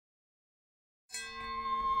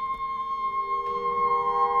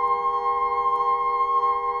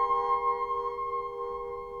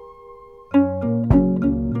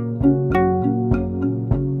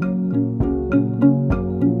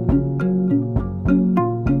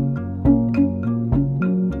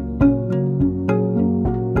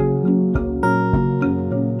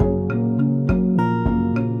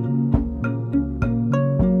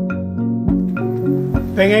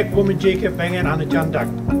Bangek Womajika Bangan Anajandak.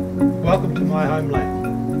 Welcome to my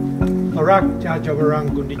homeland. Arak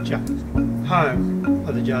Jajabarang Gundicha, home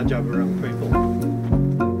of the Jajabarang people.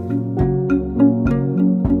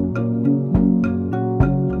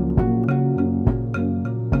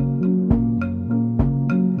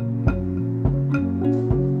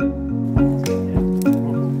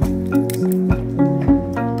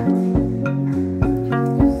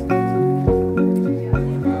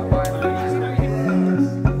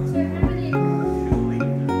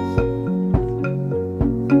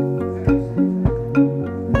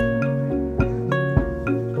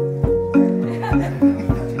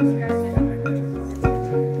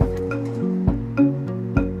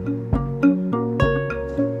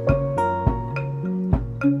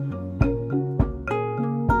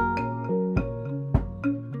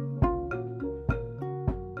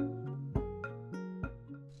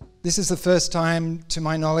 This is the first time, to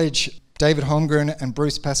my knowledge, David Holmgren and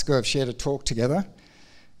Bruce Pascoe have shared a talk together,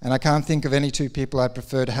 and I can't think of any two people I'd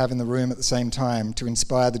prefer to have in the room at the same time to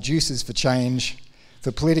inspire the juices for change,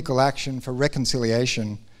 for political action, for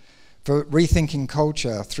reconciliation, for rethinking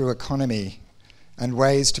culture through economy, and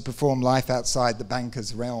ways to perform life outside the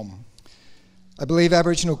banker's realm. I believe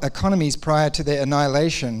Aboriginal economies prior to their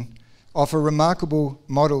annihilation offer remarkable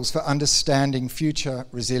models for understanding future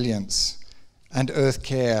resilience and earth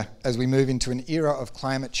care as we move into an era of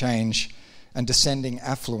climate change and descending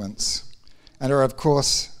affluence, and are of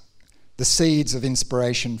course the seeds of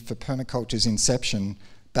inspiration for permaculture's inception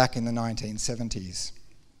back in the 1970s.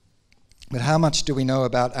 But how much do we know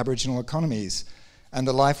about Aboriginal economies and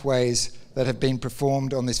the lifeways that have been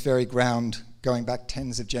performed on this very ground going back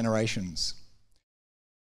tens of generations?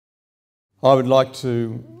 I would like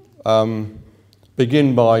to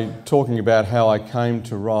begin by talking about how I came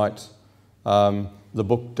to write the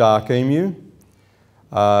book Dark Emu.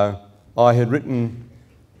 I had written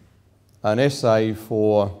an essay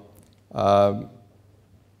for a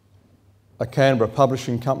Canberra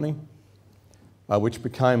publishing company, which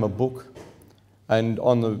became a book, and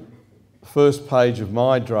on the first page of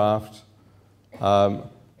my draft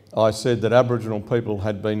I said that Aboriginal people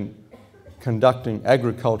had been conducting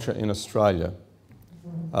agriculture in Australia.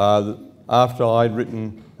 After I'd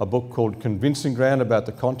written a book called Convincing Ground about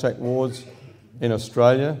the contact wars in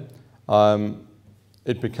Australia,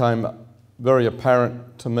 it became very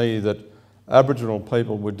apparent to me that Aboriginal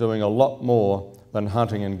people were doing a lot more than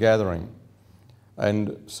hunting and gathering.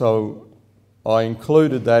 And so I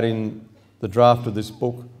included that in the draft of this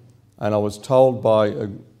book, and I was told by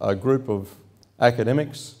a group of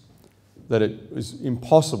academics that it was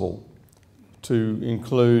impossible to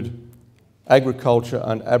include agriculture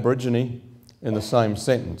and Aborigine in the same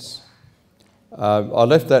sentence. I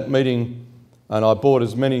left that meeting and I bought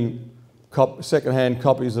as many second-hand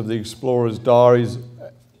copies of the Explorer's Diaries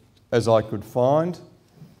as I could find,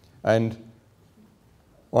 and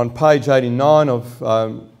on page 89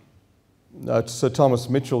 of Sir Thomas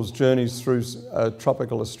Mitchell's Journeys Through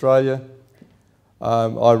Tropical Australia,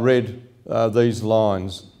 I read these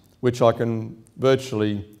lines, which I can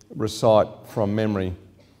virtually recite from memory.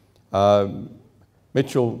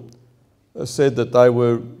 Mitchell said that they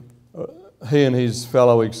were, he and his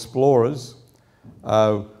fellow explorers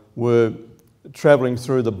were travelling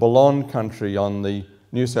through the Ballon country on the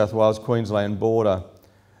New South Wales-Queensland border,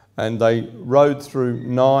 and they rode through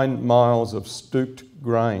 9 miles of stooped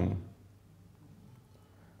grain.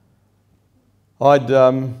 I'd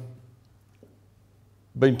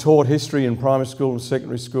been taught history in primary school and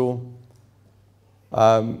secondary school.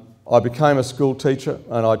 I became a school teacher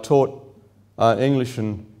and I taught English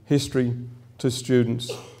and history to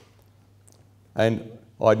students, and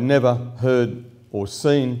I'd never heard or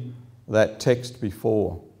seen that text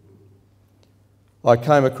before. I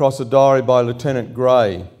came across a diary by Lieutenant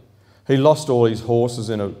Gray. He lost all his horses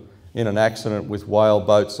in an accident with whale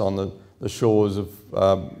boats on the shores of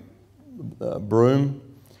Broome,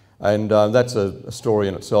 and that's a story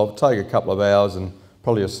in itself. It'll take a couple of hours and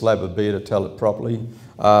probably a slab of beer to tell it properly.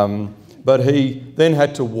 But he then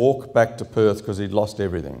had to walk back to Perth because he'd lost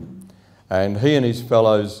everything. And he and his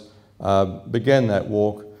fellows began that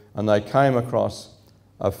walk, and they came across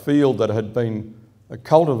a field that had been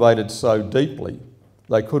cultivated so deeply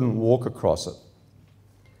they couldn't walk across it.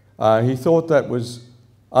 He thought that was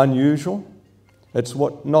unusual. It's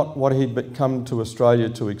not what he'd come to Australia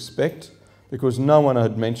to expect, because no one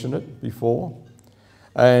had mentioned it before,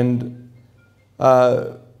 and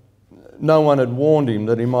no one had warned him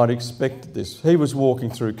that he might expect this. He was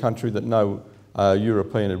walking through country that no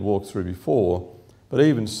European had walked through before, but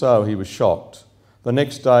even so he was shocked. The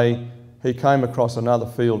next day he came across another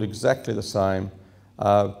field exactly the same,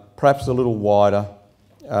 perhaps a little wider,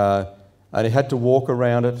 and he had to walk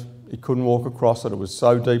around it. He couldn't walk across it. It was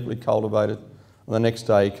so deeply cultivated. And the next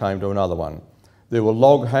day he came to another one. There were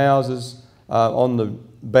log houses on the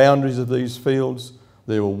boundaries of these fields.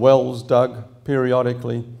 There were wells dug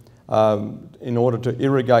periodically in order to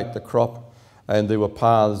irrigate the crop, and there were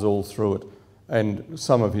paths all through it. And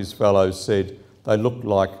some of his fellows said they looked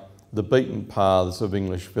like the beaten paths of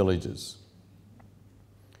English villages.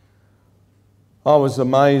 I was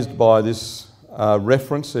amazed by this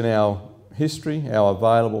reference in our history, our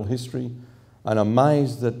available history, and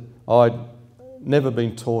amazed that I'd never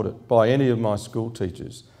been taught it by any of my school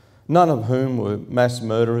teachers, none of whom were mass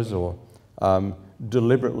murderers or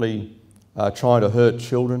deliberately trying to hurt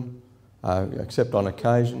children, except on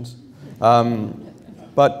occasions.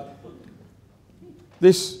 But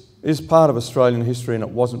this is part of Australian history, and it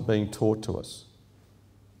wasn't being taught to us.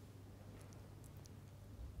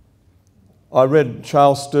 I read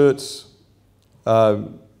Charles Sturt's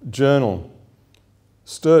journal.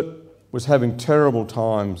 Sturt was having terrible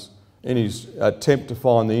times in his attempt to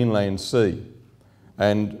find the inland sea,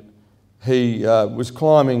 and he was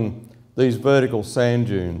climbing these vertical sand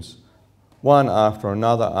dunes, one after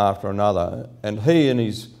another, and he and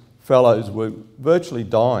his fellows were virtually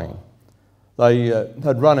dying. They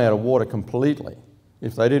had run out of water completely.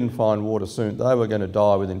 If they didn't find water soon, they were going to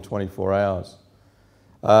die within 24 hours.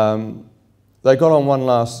 They got on one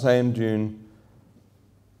last sand dune,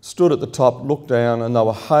 stood at the top, looked down, and they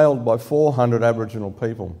were hailed by 400 Aboriginal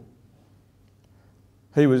people.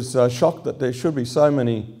 He was shocked that there should be so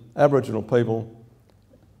many Aboriginal people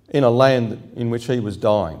in a land in which he was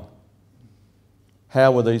dying.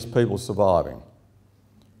 How were these people surviving?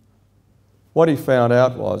 What he found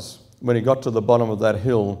out was, when he got to the bottom of that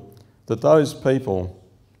hill, that those people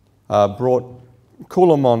brought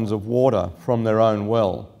coulamons of water from their own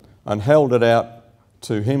well and held it out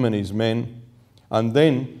to him and his men, and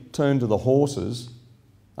then turned to the horses,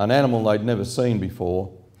 an animal they'd never seen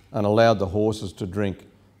before, and allowed the horses to drink,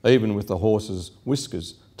 even with the horses'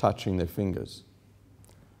 whiskers touching their fingers.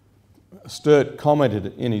 Sturt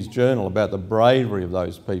commented in his journal about the bravery of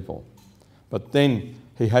those people, but then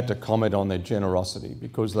he had to comment on their generosity,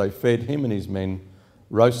 because they fed him and his men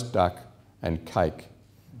roast duck and cake.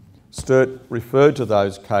 Sturt referred to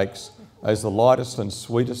those cakes as the lightest and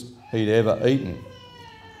sweetest he'd ever eaten.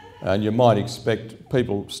 And you might expect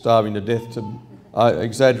people starving to death to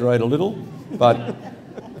exaggerate a little, but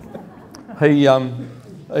he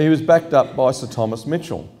was backed up by Sir Thomas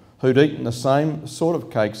Mitchell, who'd eaten the same sort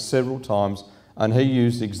of cakes several times, and he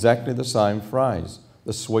used exactly the same phrase,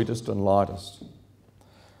 the sweetest and lightest.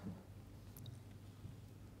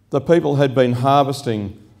 The people had been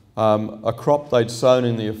harvesting a crop they'd sown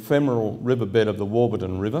in the ephemeral riverbed of the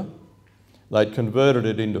Warburton River. They'd converted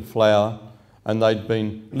it into flour, and they'd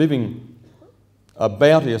been living a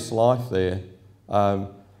bounteous life there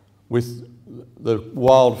with the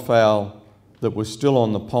wildfowl that was still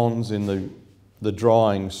on the ponds in the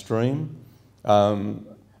drying stream,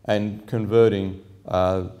 and converting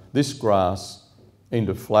this grass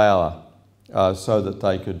into flour so that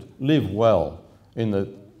they could live well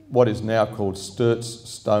in what is now called Sturt's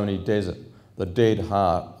Stony Desert, the dead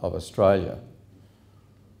heart of Australia.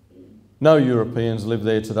 No Europeans live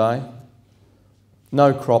there today.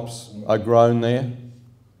 No crops are grown there,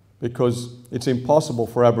 because it's impossible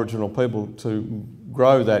for Aboriginal people to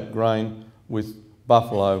grow that grain with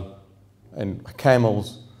buffalo and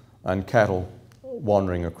camels and cattle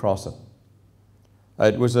wandering across it.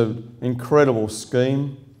 It was an incredible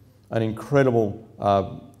scheme, an incredible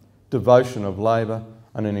devotion of labour,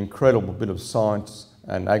 and an incredible bit of science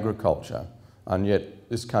and agriculture, and yet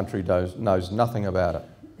this country knows nothing about it.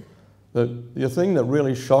 The thing that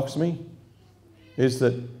really shocks me is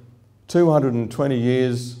that 220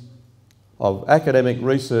 years of academic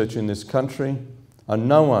research in this country, and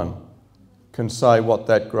no one can say what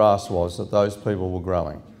that grass was that those people were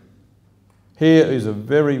growing. Here is a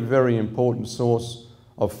very, very important source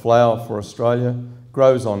of flour for Australia.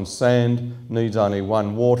 Grows on sand, needs only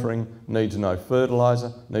one watering, needs no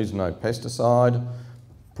fertiliser, needs no pesticide,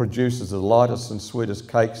 produces the lightest and sweetest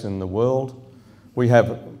cakes in the world. We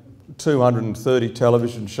have 230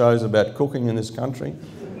 television shows about cooking in this country.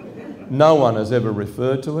 No one has ever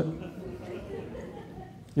referred to it.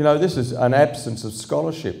 You know, this is an absence of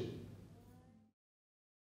scholarship.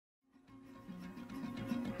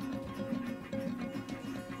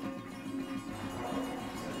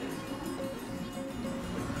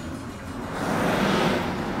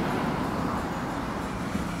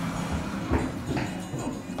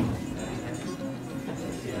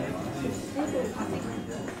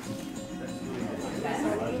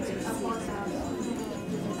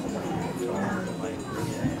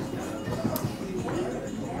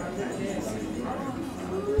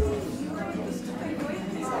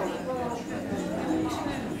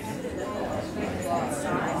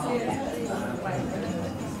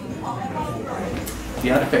 The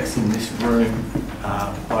artefacts in this room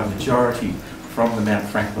are by majority from the Mount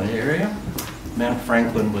Franklin area. Mount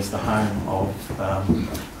Franklin was the home of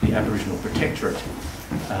the Aboriginal Protectorate,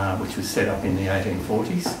 which was set up in the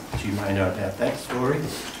 1840s, which you may know about that story.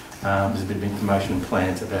 There's a bit of information and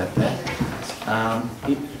plans about that.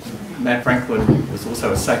 Mount Franklin was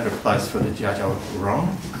also a sacred place for the Dja Dja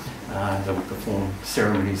Wurrung. They would perform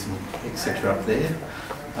ceremonies and etc. up there.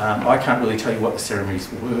 I can't really tell you what the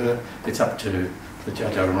ceremonies were. It's up to the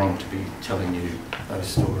Dja Dja Wurrung to be telling you those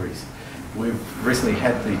stories. We've recently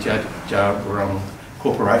had the Dja Dja Wurrung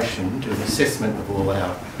Corporation do an assessment of all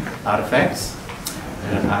our artefacts,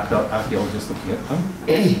 and an archaeologist looking at them,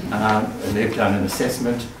 and they've done an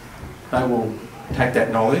assessment. They will take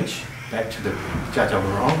that knowledge back to the Dja Dja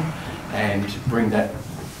Wurrung and bring that,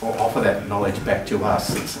 or offer that knowledge back to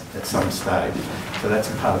us at some stage. So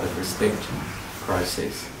that's a part of the respect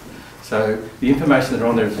process. So the information that are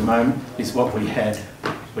on there at the moment is what we had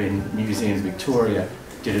when Museums Victoria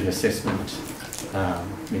did an assessment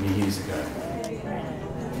many years ago.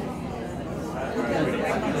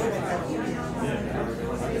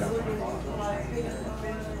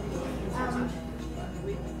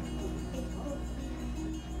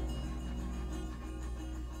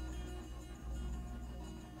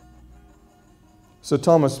 Sir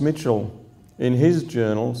Thomas Mitchell, in his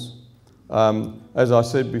journals, as I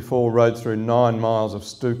said before, rode through 9 miles of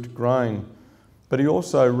stooped grain, but he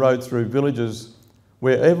also rode through villages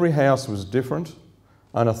where every house was different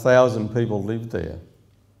and 1,000 people lived there.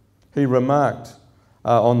 He remarked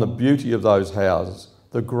on the beauty of those houses,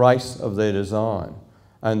 the grace of their design,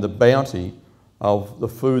 and the bounty of the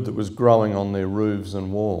food that was growing on their roofs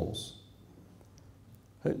and walls.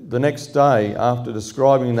 The next day, after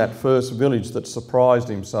describing that first village that surprised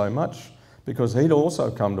him so much, because he'd also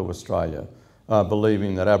come to Australia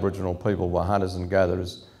believing that Aboriginal people were hunters and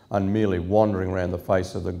gatherers and merely wandering around the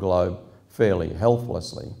face of the globe fairly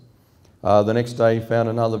helplessly. The next day he found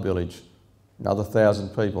another village, another 1,000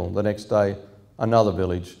 people. The next day another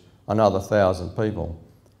village, another 1,000 people.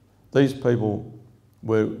 These people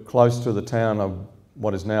were close to the town of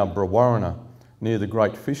what is now Brewarrina, near the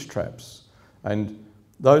great fish traps. And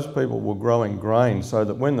those people were growing grain so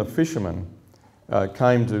that when the fishermen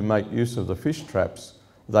came to make use of the fish traps,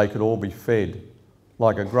 they could all be fed,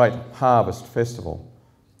 like a great harvest festival.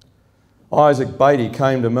 Isaac Beatty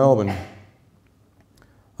came to Melbourne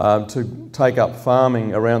to take up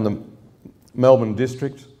farming around the Melbourne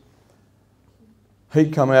district.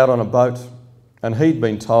 He'd come out on a boat and he'd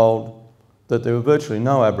been told that there were virtually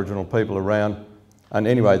no Aboriginal people around, and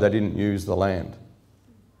anyway they didn't use the land,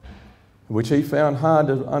 which he found hard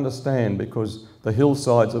to understand because the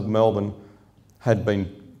hillsides of Melbourne had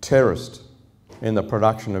been terraced in the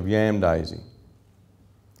production of yam daisy.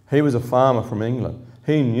 He was a farmer from England.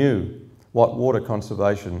 He knew what water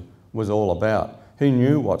conservation was all about. He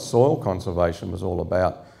knew what soil conservation was all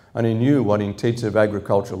about, and he knew what intensive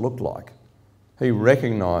agriculture looked like. He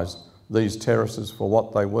recognised these terraces for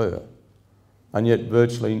what they were, and yet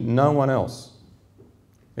virtually no one else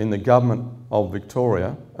in the government of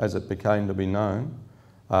Victoria, as it became to be known,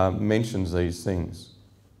 mentions these things.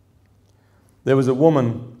 There was a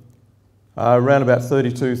woman around about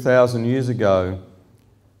 32,000 years ago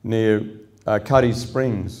near Cuddy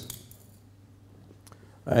Springs,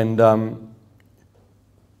 and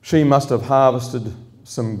she must have harvested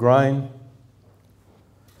some grain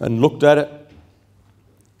and looked at it,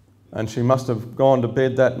 and she must have gone to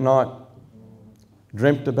bed that night,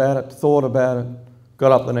 dreamt about it, thought about it,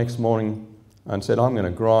 got up the next morning and said, I'm going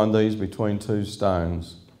to grind these between 2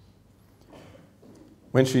 stones.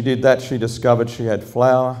 When she did that, she discovered she had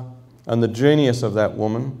flour, and the genius of that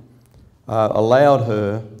woman allowed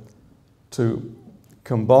her to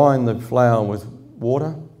combine the flour with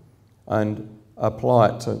water and apply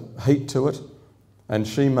it to heat to it, and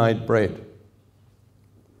she made bread.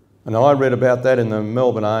 And I read about that in the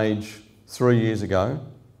Melbourne Age 3 years ago,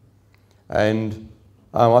 and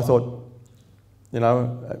I thought, you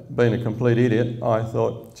know, being a complete idiot, I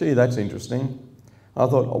thought, gee, that's interesting. I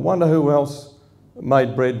thought, I wonder who else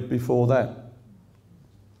made bread before that.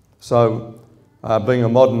 So, being a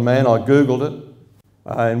modern man, I Googled it,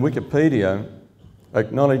 and Wikipedia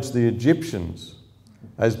acknowledged the Egyptians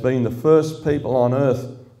as being the first people on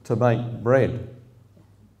earth to make bread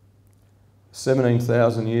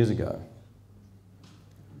 17,000 years ago.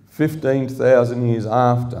 15,000 years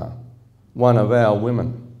after, one of our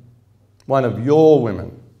women, one of your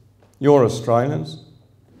women, your Australians,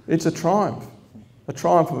 it's a triumph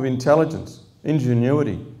of intelligence,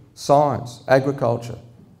 ingenuity, science, agriculture,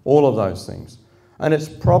 all of those things. And it's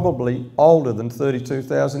probably older than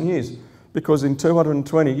 32,000 years, because in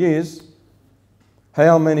 220 years,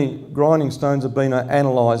 How many grinding stones have been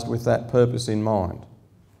analysed with that purpose in mind?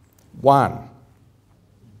 1.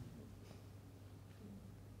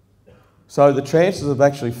 So the chances of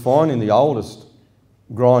actually finding the oldest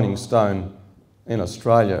grinding stone in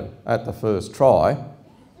Australia at the first try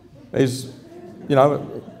is, you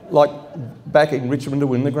know, like backing Richmond to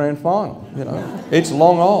win the grand final, you know. It's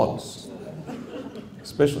long odds,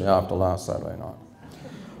 especially after last Saturday night.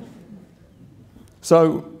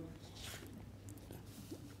 So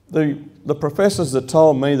the professors that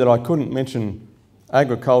told me that I couldn't mention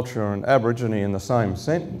agriculture and Aborigine in the same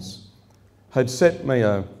sentence had set me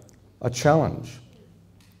a challenge.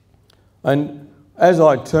 And as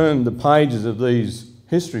I turned the pages of these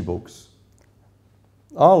history books,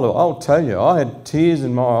 I'll tell you, I had tears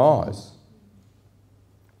in my eyes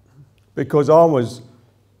because I was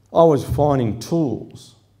finding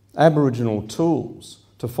tools, Aboriginal tools,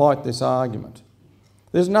 to fight this argument.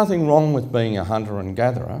 There's nothing wrong with being a hunter and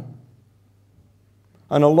gatherer.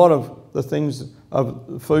 And a lot of the things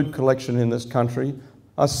of food collection in this country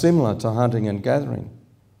are similar to hunting and gathering.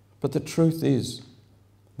 But the truth is,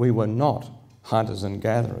 we were not hunters and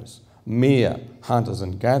gatherers, mere hunters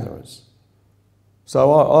and gatherers.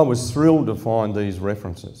 So I was thrilled to find these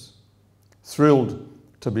references, thrilled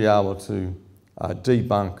to be able to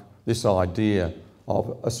debunk this idea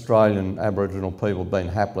of Australian Aboriginal people being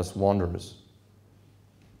hapless wanderers.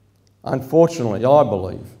 Unfortunately, I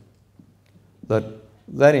believe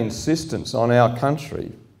that insistence on our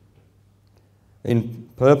country in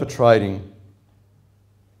perpetrating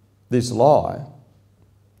this lie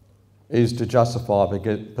is to justify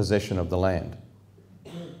possession of the land.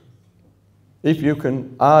 If you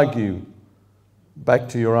can argue back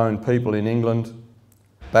to your own people in England,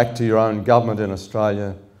 back to your own government in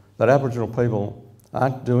Australia, that Aboriginal people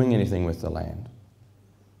aren't doing anything with the land.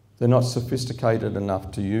 They're not sophisticated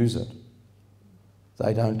enough to use it.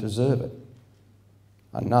 They don't deserve it.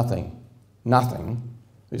 And nothing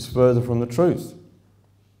is further from the truth.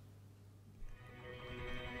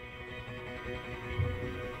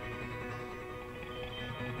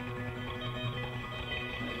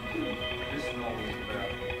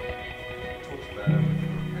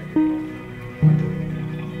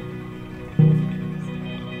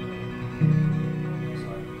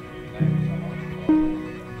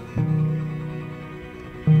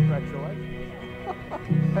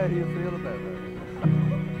 How do you feel about that?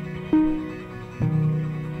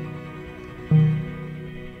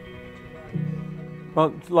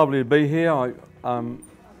 Well, it's lovely to be here.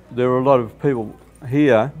 There are a lot of people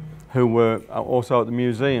here who were also at the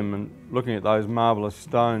museum and looking at those marvellous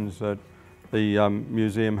stones that the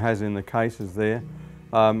museum has in the cases there.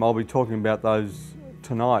 I'll be talking about those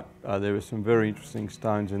tonight. There are some very interesting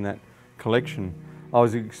stones in that collection. I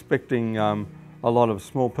was expecting a lot of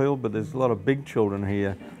small people, but there's a lot of big children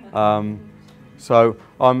here. So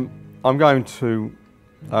I'm going to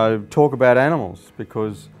talk about animals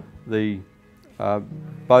because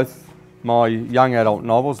both my young adult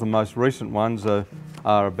novels, the most recent ones, are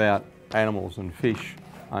about animals and fish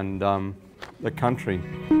and the country.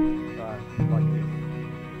 Like this,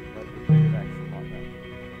 repeated action like that,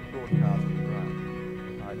 broadcasting drone.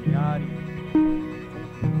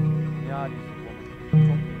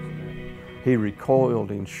 He recoiled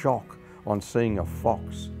in shock on seeing a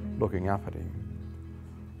fox looking up at him.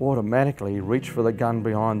 Automatically he reached for the gun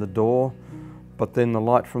behind the door, but then the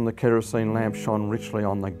light from the kerosene lamp shone richly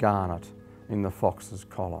on the garnet in the fox's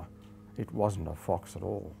collar. It wasn't a fox at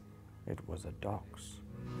all, it was a dachs.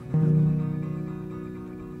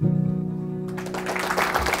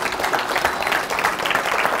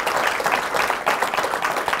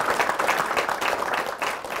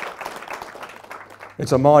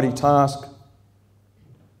 It's a mighty task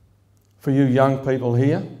for you young people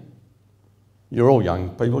here. You're all young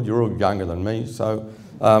people, you're all younger than me, so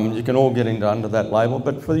you can all get under that label.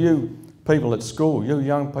 But for you people at school, you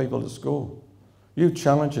young people at school, you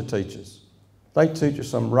challenge your teachers. They teach you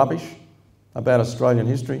some rubbish about Australian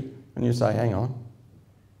history and you say, hang on,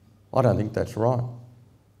 I don't think that's right.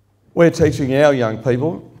 We're teaching our young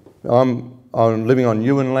people. I'm living on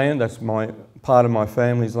Yuin land, that's part of my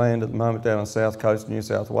family's land at the moment down on the south coast of New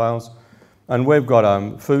South Wales. And we've got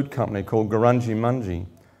a food company called Gurunji Munji.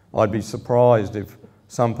 I'd be surprised if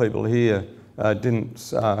some people here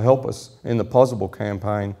didn't help us in the Possible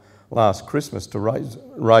campaign last Christmas to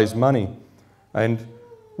raise money. And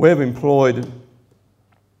we've employed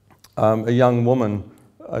a young woman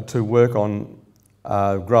to work on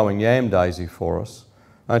growing yam daisy for us.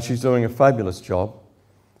 And she's doing a fabulous job.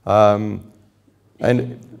 And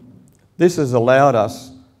this has allowed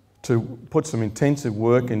us to put some intensive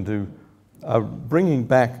work into bringing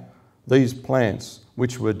back these plants,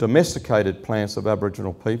 which were domesticated plants of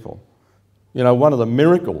Aboriginal people. You know, one of the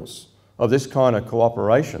miracles of this kind of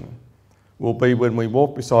cooperation will be when we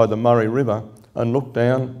walk beside the Murray River and look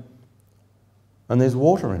down and there's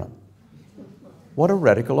water in it. What a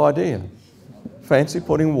radical idea. Fancy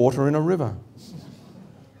putting water in a river.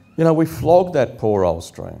 You know, we flog that poor old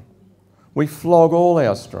stream. We flog all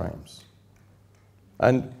our streams.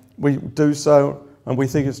 And we do so, and we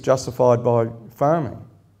think it's justified by farming.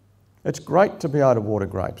 It's great to be able to water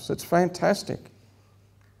grapes. It's fantastic.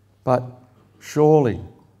 But surely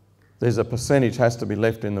there's a percentage has to be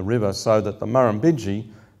left in the river so that the Murrumbidgee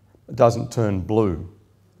doesn't turn blue.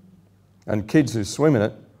 And kids who swim in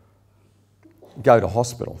it go to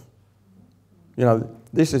hospital. You know,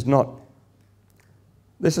 this is not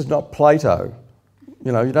Plato.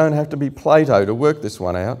 You know, you don't have to be Plato to work this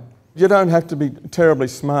one out. You don't have to be terribly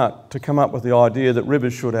smart to come up with the idea that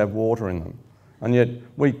rivers should have water in them. And yet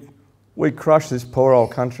we crush this poor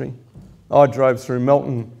old country. I drove through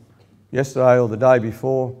Melton yesterday or the day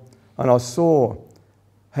before, and I saw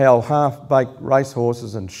how half-baked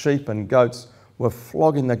racehorses and sheep and goats were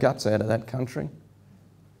flogging the guts out of that country.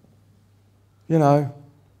 You know,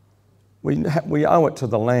 we owe it to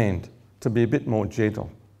the land to be a bit more gentle.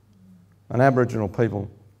 And Aboriginal people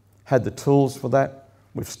had the tools for that.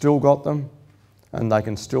 We've still got them, and they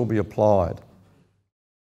can still be applied.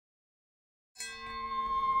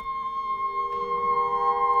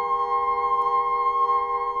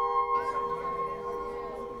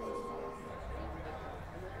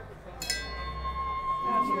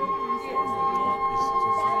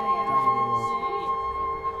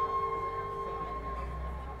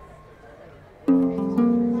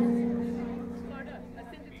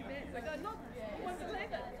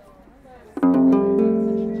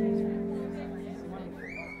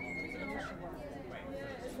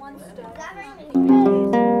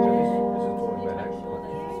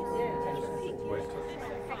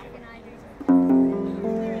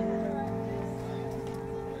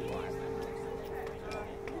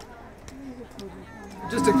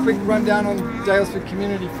 Just a quick rundown on Daylesford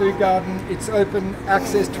Community Food Garden. It's open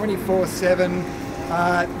access 24/7.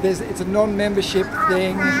 It's a non-membership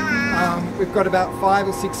thing. We've got about 5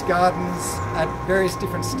 or 6 gardens at various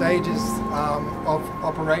different stages of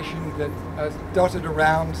operation that are dotted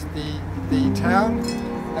around the town.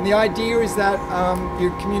 And the idea is that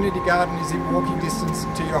your community garden is in walking distance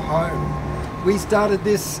to your home. We started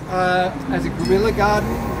this as a guerrilla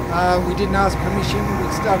garden. We didn't ask permission.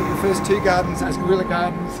 We started the first 2 gardens as guerrilla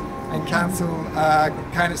gardens, and council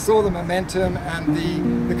kind of saw the momentum and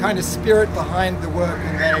the kind of spirit behind the work,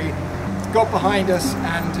 and they got behind us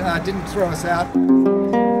and didn't throw us out.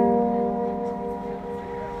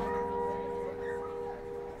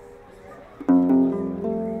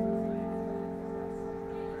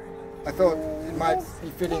 I thought it might be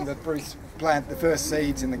fitting that Bruce plant the first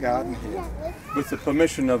seeds in the garden here. With the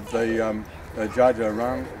permission of the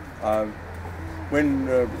Jarjarang, when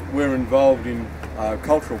we're involved in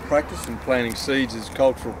cultural practice, and planting seeds is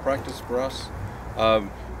cultural practice for us,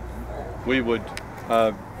 we would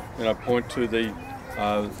point to the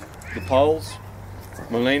poles,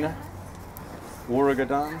 Melina,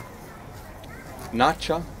 Warrigadam,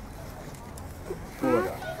 Nacha,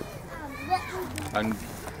 Purga. And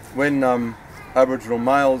when Aboriginal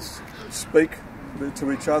males speak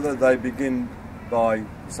to each other, they begin by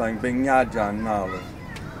saying Binyajan Nalu,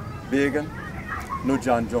 Birgan,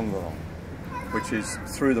 Nujan Jongorong, which is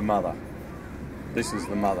through the mother. This is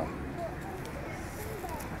the mother.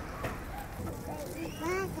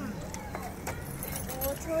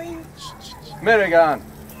 Merigan.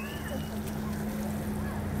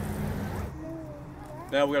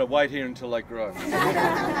 Now we've got to wait here until they grow.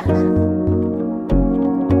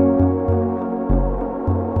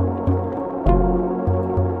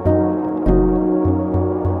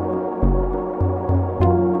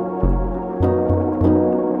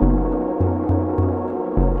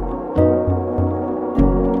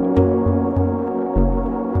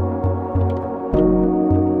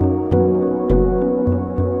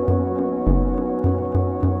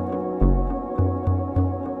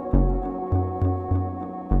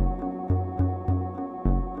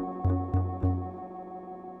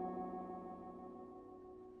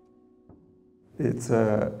 It's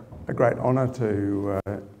a great honour to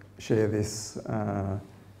share this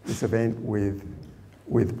event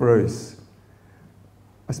with Bruce.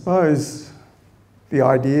 I suppose the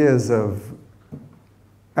ideas of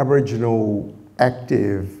Aboriginal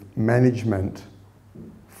active management,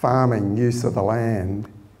 farming, use of the land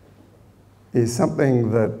is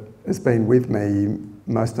something that has been with me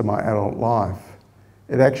most of my adult life.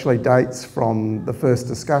 It actually dates from the first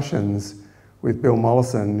discussions with Bill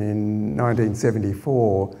Mollison in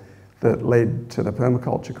 1974 that led to the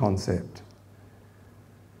permaculture concept.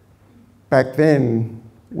 Back then,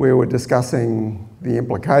 we were discussing the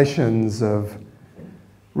implications of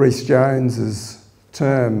Rhys Jones's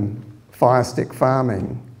term fire stick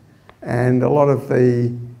farming, and a lot of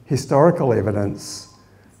the historical evidence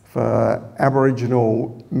for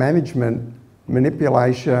Aboriginal management,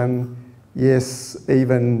 manipulation, yes,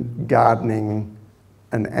 even gardening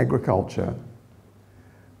and agriculture.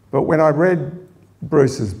 But when I read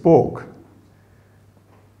Bruce's book,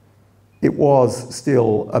 it was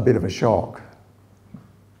still a bit of a shock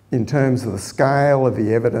in terms of the scale of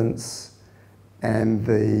the evidence and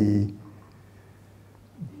the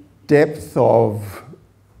depth of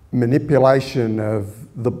manipulation of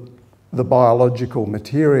the biological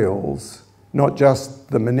materials, not just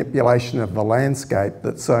the manipulation of the landscape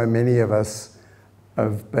that so many of us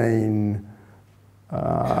have been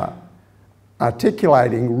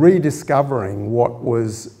articulating, rediscovering what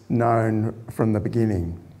was known from the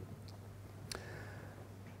beginning.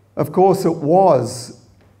 Of course, it was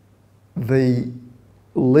the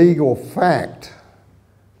legal fact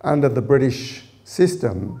under the British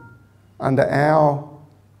system, under our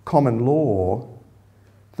common law,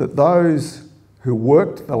 that those who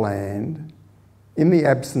worked the land, in the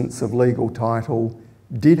absence of legal title,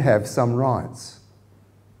 did have some rights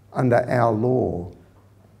under our law.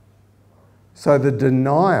 So the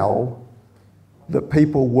denial that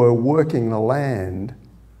people were working the land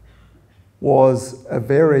was a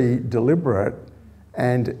very deliberate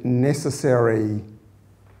and necessary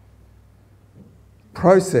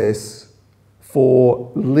process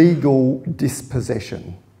for legal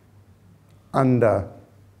dispossession under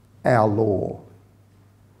our law.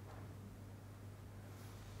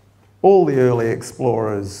 All the early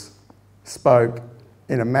explorers spoke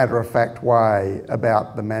in a matter-of-fact way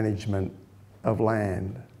about the management of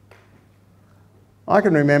land. I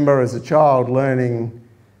can remember as a child learning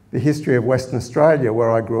the history of Western Australia,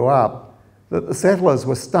 where I grew up, that the settlers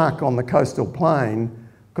were stuck on the coastal plain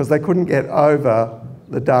because they couldn't get over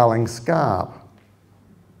the Darling Scarp.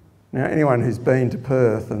 Now, anyone who's been to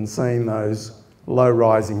Perth and seen those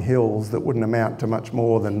low-rising hills that wouldn't amount to much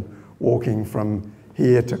more than walking from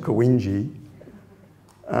here to Kawinji,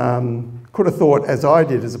 could have thought, as I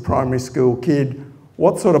did as a primary school kid,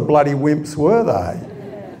 what sort of bloody wimps were they?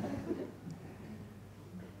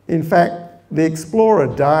 In fact, the explorer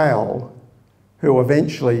Dale, who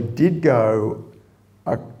eventually did go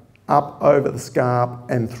up over the Scarp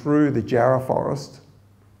and through the Jarrah forest,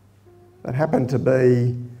 that happened to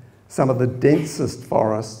be some of the densest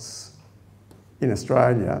forests in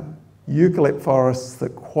Australia, eucalypt forests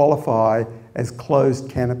that qualify as closed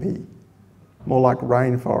canopy, more like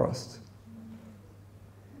rainforest.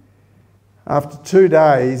 After 2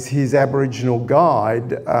 days, his Aboriginal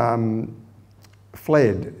guide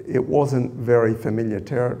fled. It wasn't very familiar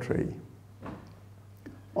territory.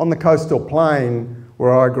 On the coastal plain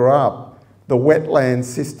where I grew up, the wetland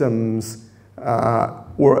systems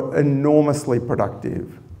were enormously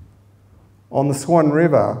productive. On the Swan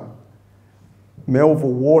River,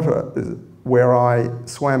 Melville Water, where I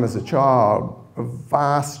swam as a child, a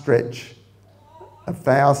vast stretch of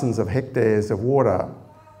thousands of hectares of water.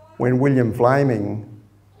 When William Flaming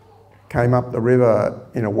came up the river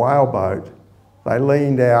in a whaleboat, they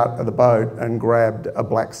leaned out of the boat and grabbed a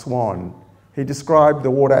black swan. He described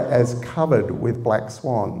the water as covered with black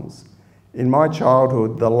swans. In my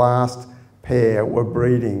childhood, the last pair were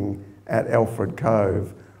breeding at Alfred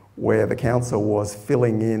Cove, where the council was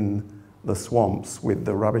filling in the swamps with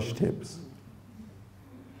the rubbish tips.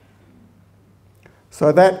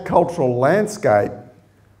 So that cultural landscape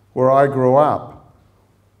where I grew up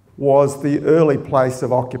was the early place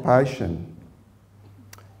of occupation.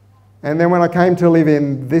 And then when I came to live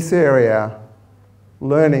in this area,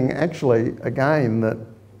 learning actually again that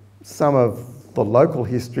some of the local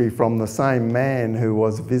history from the same man who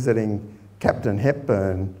was visiting Captain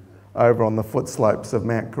Hepburn over on the footslopes of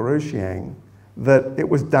Mount Carushiang, that it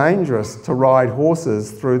was dangerous to ride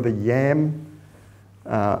horses through the yam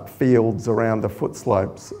fields around the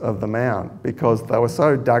footslopes of the mount because they were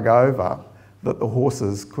so dug over that the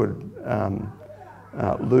horses could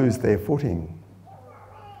lose their footing.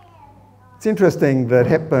 It's interesting that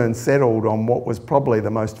Hepburn settled on what was probably the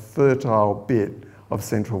most fertile bit of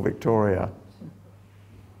central Victoria,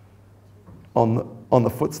 on the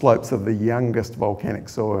footslopes of the youngest volcanic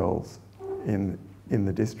soils in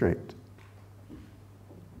the district.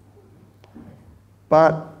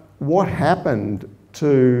 But what happened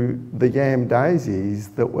to the yam daisies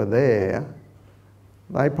that were there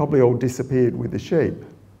they probably all disappeared with the sheep.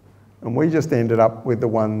 And we just ended up with the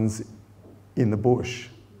ones in the bush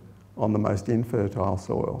on the most infertile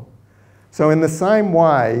soil. So in the same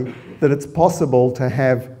way that it's possible to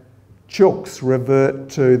have chooks revert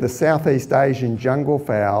to the Southeast Asian jungle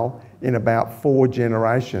fowl in about 4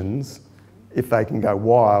 generations, if they can go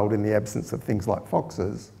wild in the absence of things like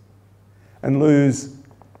foxes, and lose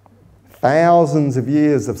thousands of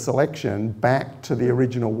years of selection back to the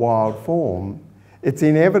original wild form, it's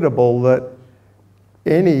inevitable that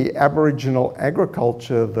any Aboriginal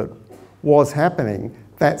agriculture that was happening,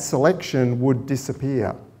 that selection would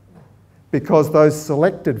disappear, because those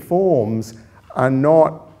selected forms are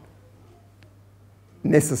not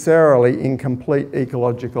necessarily in complete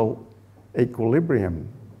ecological equilibrium.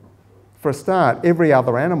 For a start, every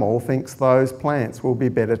other animal thinks those plants will be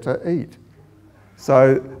better to eat,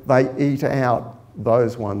 so they eat out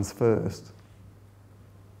those ones first.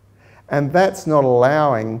 And that's not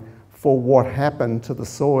allowing for what happened to the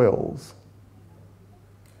soils,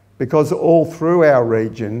 because all through our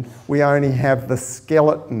region we only have the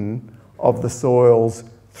skeleton of the soils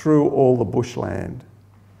through all the bushland,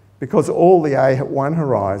 because all the A1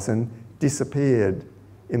 horizon disappeared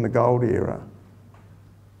in the gold era.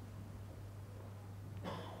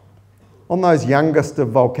 On those youngest of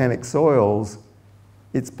volcanic soils,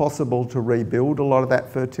 it's possible to rebuild a lot of that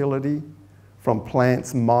fertility from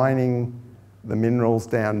plants mining the minerals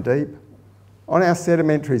down deep. On our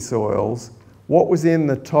sedimentary soils, what was in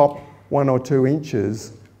the top 1 or 2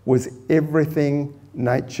 inches was everything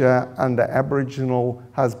nature under Aboriginal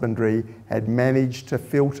husbandry had managed to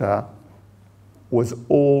filter, was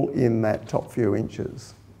all in that top few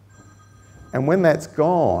inches. And when that's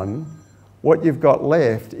gone, what you've got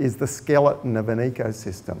left is the skeleton of an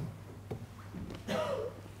ecosystem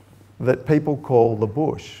that people call the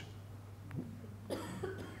bush.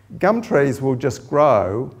 Gum trees will just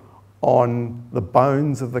grow on the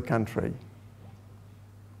bones of the country.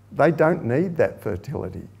 They don't need that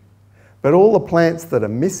fertility. But all the plants that are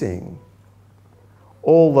missing,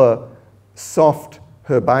 all the soft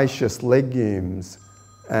herbaceous legumes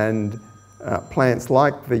and plants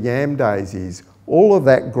like the yam daisies, all of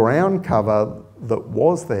that ground cover that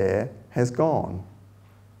was there has gone.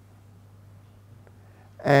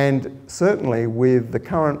 And certainly with the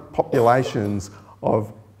current populations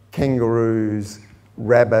of kangaroos,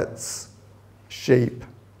 rabbits, sheep,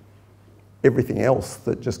 everything else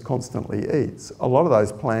that just constantly eats, a lot of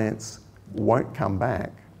those plants won't come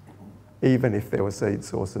back, even if there were seed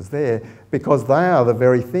sources there, because they are the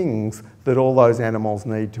very things that all those animals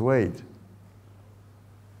need to eat.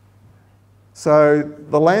 So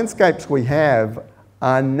the landscapes we have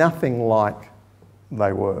are nothing like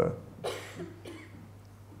they were.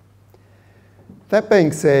 That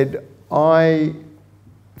being said, I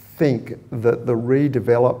think that the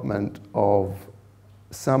redevelopment of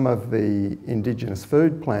some of the indigenous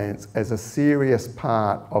food plants as a serious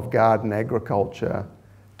part of garden agriculture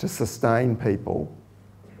to sustain people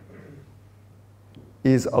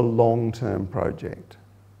is a long-term project.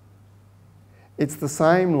 It's the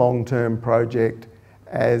same long-term project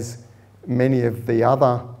as many of the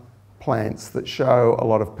other plants that show a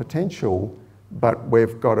lot of potential, but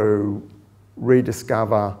we've got to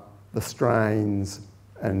rediscover the strains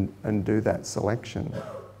and do that selection.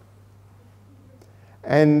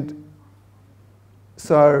 And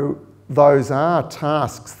so those are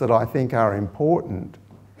tasks that I think are important,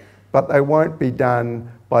 but they won't be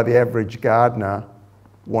done by the average gardener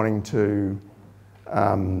wanting to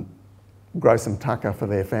grow some tucker for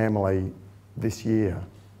their family this year.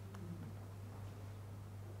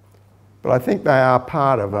 But I think they are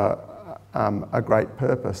part of a great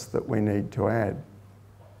purpose that we need to add.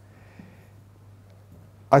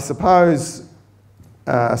 I suppose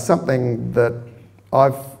something that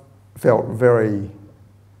I've felt very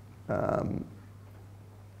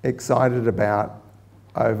excited about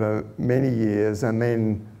over many years, and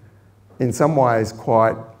then in some ways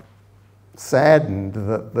quite saddened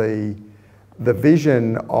that the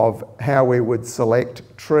vision of how we would select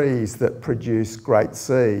trees that produce great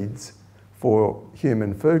seeds for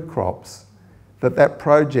human food crops, that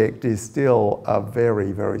project is still a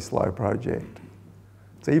very, very slow project.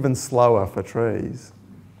 It's even slower for trees.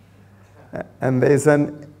 And there's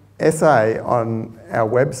an essay on our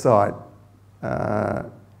website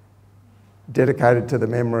dedicated to the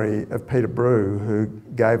memory of Peter Brew, who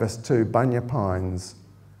gave us 2 bunya pines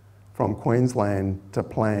from Queensland to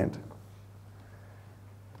plant.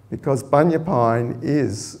 Because bunya pine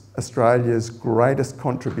is Australia's greatest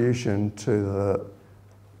contribution to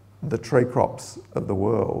the tree crops of the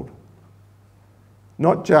world.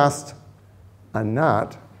 Not just a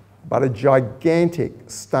nut, but a gigantic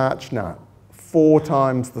starch nut, 4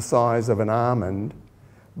 times the size of an almond,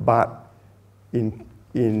 but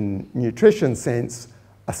in nutrition sense,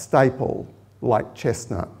 a staple like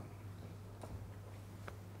chestnut.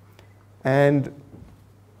 And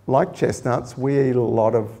like chestnuts, we eat a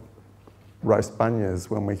lot of roast bunyias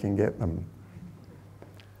when we can get them.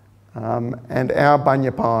 And our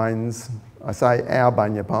bunya pines, I say our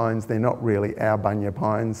bunya pines, they're not really our bunya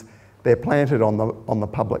pines, they're planted on the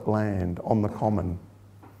public land, on the common,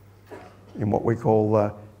 in what we call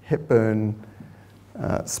the Hepburn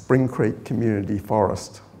Spring Creek Community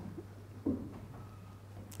Forest.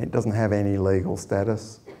 It doesn't have any legal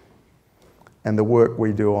status, and the work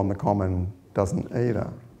we do on the common doesn't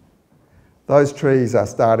either. Those trees are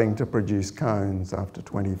starting to produce cones after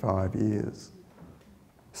 25 years.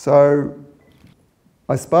 So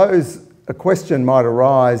I suppose a question might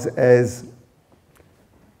arise as,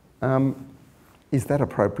 is that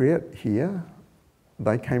appropriate here?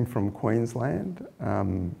 They came from Queensland.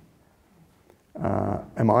 Am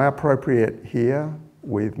I appropriate here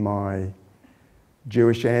with my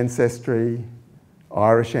Jewish ancestry,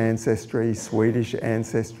 Irish ancestry, Swedish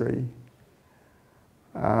ancestry?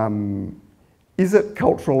 Is it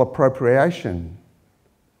cultural appropriation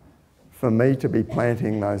for me to be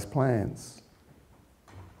planting those plants?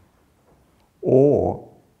 Or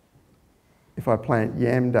if I plant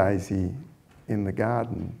yam daisy in the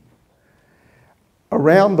garden?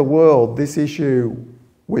 Around the world, this issue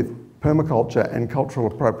with permaculture and cultural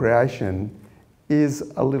appropriation is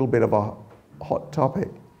a little bit of a hot topic,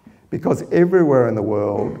 because everywhere in the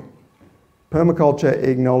world, permaculture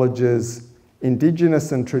acknowledges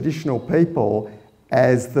Indigenous and traditional people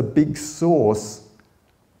as the big source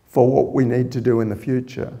for what we need to do in the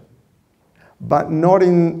future, but not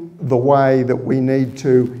in the way that we need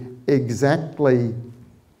to exactly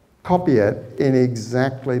copy it in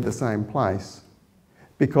exactly the same place,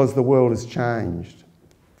 because the world has changed.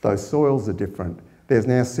 Those soils are different. There's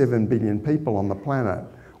now 7 billion people on the planet.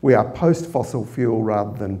 We are post-fossil fuel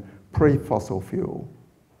rather than pre-fossil fuel.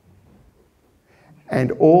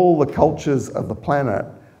 And all the cultures of the planet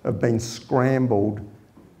have been scrambled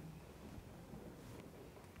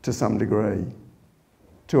to some degree,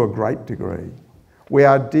 to a great degree. We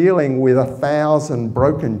are dealing with 1,000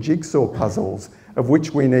 broken jigsaw puzzles of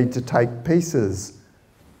which we need to take pieces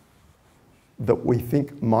that we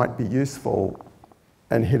think might be useful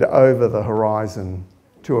and head over the horizon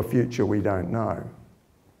to a future we don't know,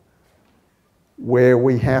 where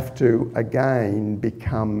we have to again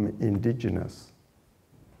become Indigenous.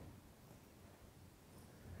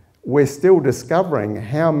 We're still discovering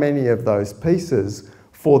how many of those pieces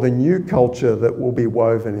for the new culture that will be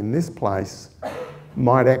woven in this place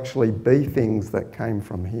might actually be things that came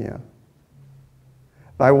from here.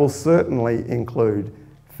 They will certainly include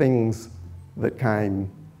things that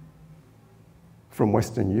came from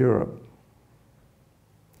Western Europe,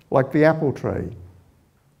 like the apple tree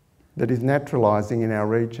that is naturalising in our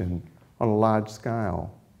region on a large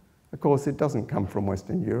scale. Of course, it doesn't come from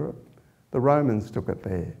Western Europe. The Romans took it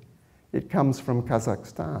there. It comes from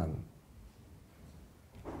Kazakhstan.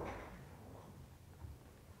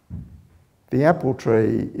 The apple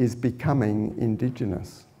tree is becoming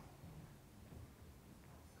Indigenous.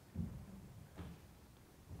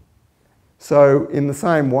 So in the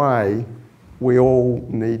same way, we all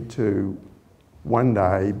need to one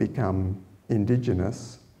day become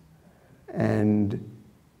Indigenous and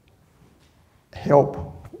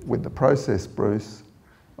help with the process, Bruce,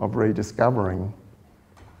 of rediscovering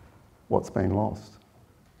what's been lost.